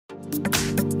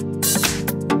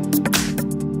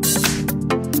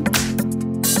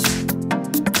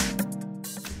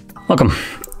Welcome.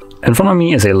 In front of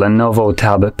me is a Lenovo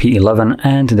Tab P11,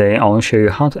 and today I'll show you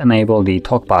how to enable the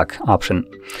Talkback option.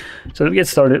 So to get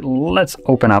started, let's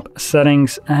open up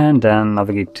Settings and then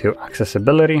navigate to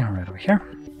Accessibility right over here.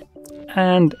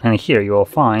 And here you will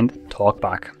find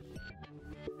Talkback.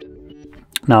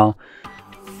 Now,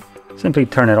 simply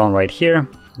turn it on right here.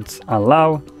 Let's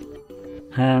allow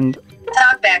and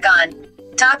Talkback on.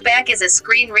 Talkback is a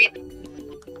screen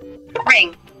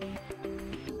ring.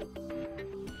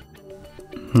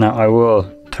 Now I will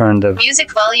turn the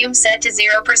Music volume set to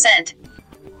 0%.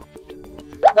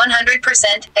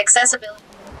 100% accessibility.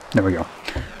 There we go.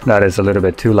 That is a little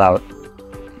bit too loud.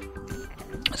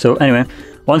 So anyway,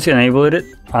 once you enable it,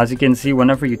 as you can see,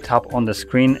 whenever you tap on the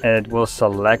screen, it will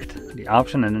select the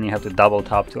option and then you have to double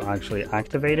tap to actually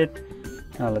activate it.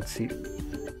 Let's see.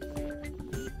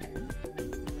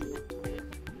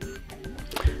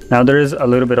 Now there is a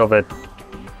little bit of a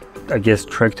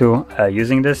trick to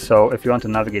using this. So if you want to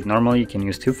navigate normally, you can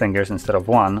use two fingers instead of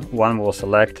one. One will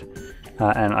select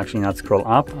and actually not scroll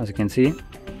up, as you can see.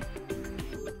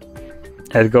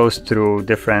 It goes through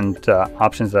different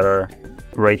options that are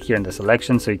right here in the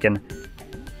selection, so you can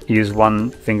use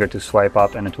one finger to swipe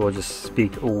up and it will just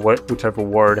speak whichever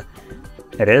word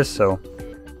it is. So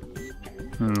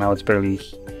now it's barely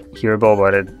hearable,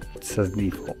 but it says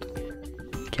default.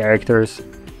 Characters,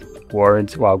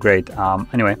 words, wow, great.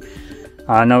 Anyway,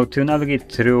 now to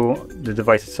navigate through the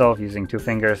device itself using two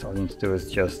fingers, all you need to do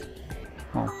is just,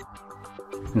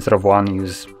 instead of one,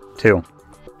 use two.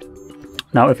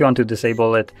 Now if you want to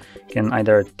disable it, you can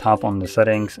either tap on the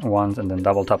settings once and then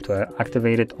double tap to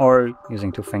activate it, or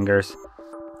using two fingers,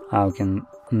 you can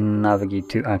navigate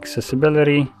to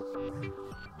accessibility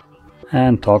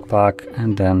and Talkback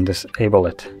and then disable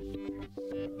it.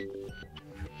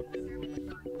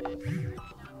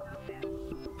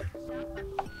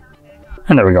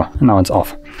 And there we go, and now it's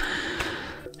off.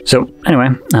 So anyway,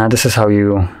 this is how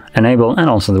you enable and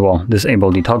also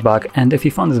disable the Talkback. And if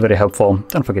you found this very helpful,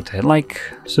 don't forget to hit like,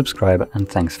 subscribe, and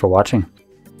thanks for watching.